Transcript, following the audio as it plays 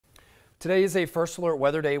Today is a first alert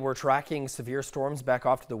weather day. We're tracking severe storms back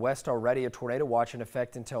off to the west already. A tornado watch in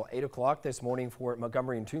effect until 8 o'clock this morning for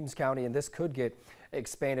Montgomery and Toombs County, and this could get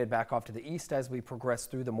expanded back off to the east as we progress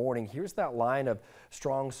through the morning. Here's that line of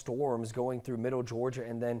strong storms going through middle Georgia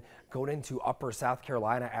and then going into upper South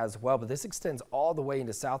Carolina as well. But this extends all the way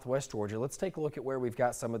into southwest Georgia. Let's take a look at where we've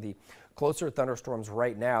got some of the closer thunderstorms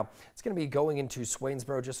right now. It's going to be going into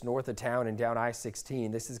Swainsboro, just north of town and down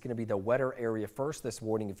I-16. This is going to be the wetter area first this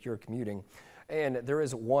morning if you're commuting. And there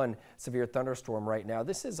is one severe thunderstorm right now.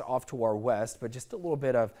 This is off to our west, but just a little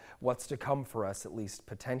bit of what's to come for us, at least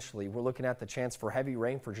potentially. We're looking at the chance for heavy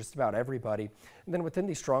rain for just about everybody. And then within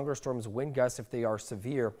these stronger storms, wind gusts, if they are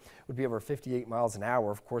severe, would be over 58 miles an hour.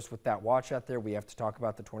 Of course, with that watch out there, we have to talk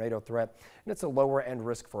about the tornado threat. And it's a lower end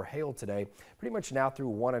risk for hail today, pretty much now through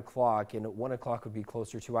 1 o'clock. And 1 o'clock would be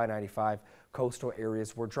closer to I-95 coastal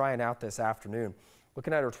areas. We're drying out this afternoon.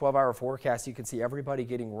 Looking at our 12-hour forecast, you can see everybody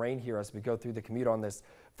getting rain here as we go through the commute on this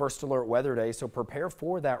first alert weather day. So prepare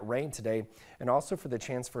for that rain today and also for the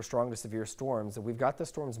chance for strong to severe storms. And we've got the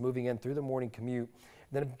storms moving in through the morning commute.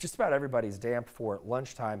 And then just about everybody's damp for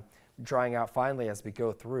lunchtime, drying out finally as we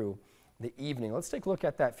go through the evening. Let's take a look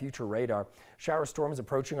at that future radar. Shower storms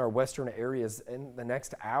approaching our western areas in the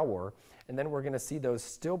next hour. And then we're going to see those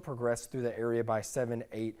still progress through the area by 7,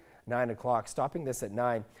 8, 9 o'clock. Stopping this at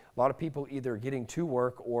 9. A lot of people either getting to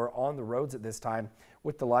work or on the roads at this time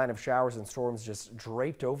with the line of showers and storms just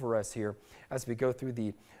draped over us here as we go through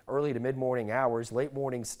the early to mid-morning hours. Late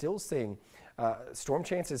morning still seeing storm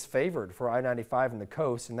chances favored for I-95 and the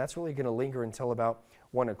coast, and that's really going to linger until about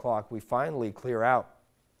 1 o'clock. We finally clear out.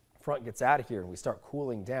 Front gets out of here and we start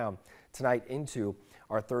cooling down tonight into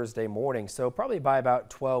our Thursday morning. So probably by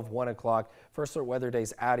about 12, 1 o'clock, first alert weather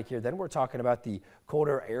days out of here. Then we're talking about the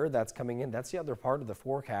colder air that's coming in. That's the other part of the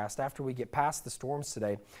forecast. After we get past the storms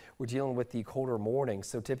today, we're dealing with the colder morning.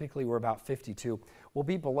 So typically we're about 52. We'll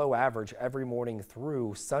be below average every morning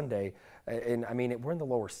through Sunday. And I mean, we're in the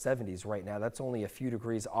lower 70s right now. That's only a few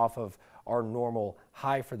degrees off of our normal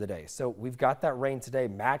high for the day. So we've got that rain today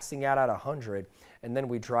maxing out at 100, and then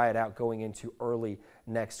we dry it out going into early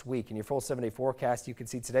next week. In your full 7-day forecast, you can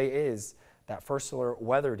see today is that first alert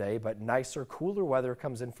weather day, but nicer, cooler weather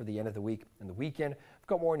comes in for the end of the week and the weekend. I've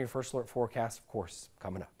got more on your first alert forecast, of course,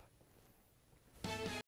 coming up.